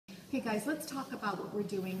Hey guys, let's talk about what we're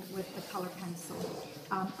doing with the color pencil.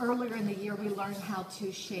 Earlier in the year we learned how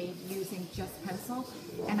to shade using just pencil,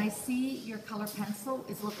 and I see your color pencil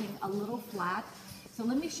is looking a little flat. So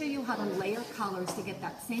let me show you how to layer colors to get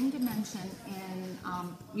that same dimension in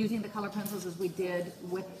using the color pencils as we did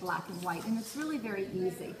with black and white, and it's really very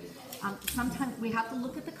easy. Sometimes we have to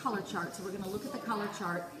look at the color chart, so we're going to look at the color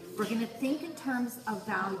chart. We're going to think in terms of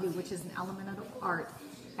value, which is an element of art.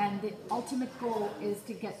 And the ultimate goal is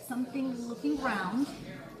to get something looking round,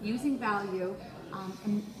 using value,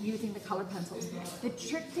 and using the color pencils. The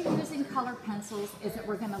trick to using color pencils is that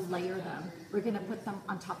we're going to layer them. We're going to put them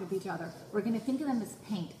on top of each other. We're going to think of them as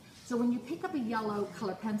paint. So when you pick up a yellow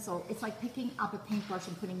color pencil, it's like picking up a paintbrush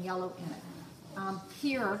and putting yellow in it.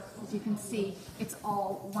 Here, as you can see, it's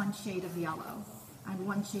all one shade of yellow and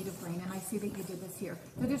one shade of green, and I see that you did this here.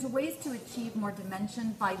 So there's ways to achieve more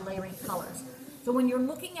dimension by layering colors. So when you're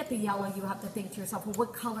looking at the yellow, you have to think to yourself, well,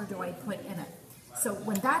 what color do I put in it? So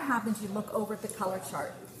when that happens, you look over at the color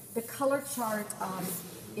chart. The color chart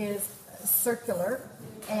is circular,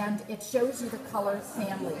 and it shows you the color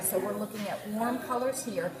family. So we're looking at warm colors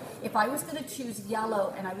here. If I was going to choose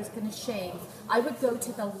yellow and I was going to shade, I would go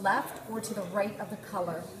to the left or to the right of the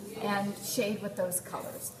color and shade with those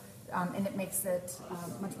colors. And it makes it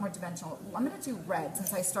much more dimensional. I'm going to do red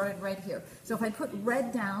since I started red here. So if I put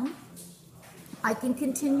red down, I can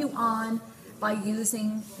continue on by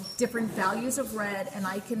using different values of red, and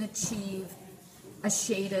I can achieve a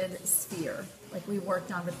shaded sphere like we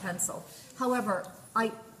worked on with pencil. However,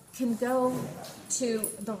 I can go to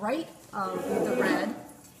the right of the red,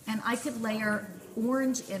 and I could layer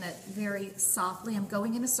orange in it very softly. I'm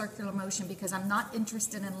going in a circular motion because I'm not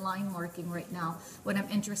interested in line marking right now. What I'm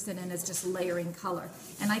interested in is just layering color.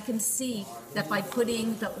 And I can see that by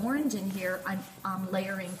putting the orange in here, I'm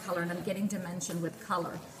layering color, and I'm getting dimension with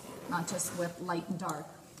color, not just with light and dark.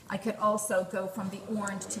 I could also go from the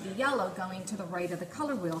orange to the yellow, going to the right of the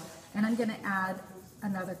color wheel, and I'm going to add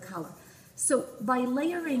another color. So by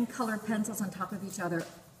layering color pencils on top of each other,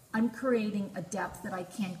 I'm creating a depth that I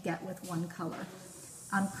can't get with one color.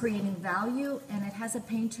 I'm creating value, and it has a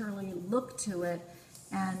painterly look to it,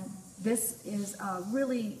 and this is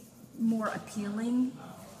really more appealing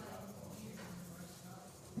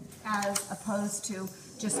as opposed to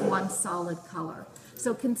just one solid color.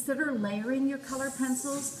 So consider layering your color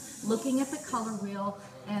pencils, looking at the color wheel,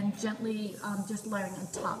 and gently just layering on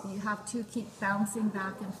top. You have to keep bouncing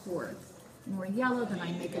back and forth. More yellow, then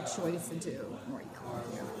I make a choice and do more yellow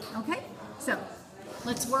here. Okay, so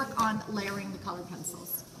let's work on layering the color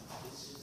pencils.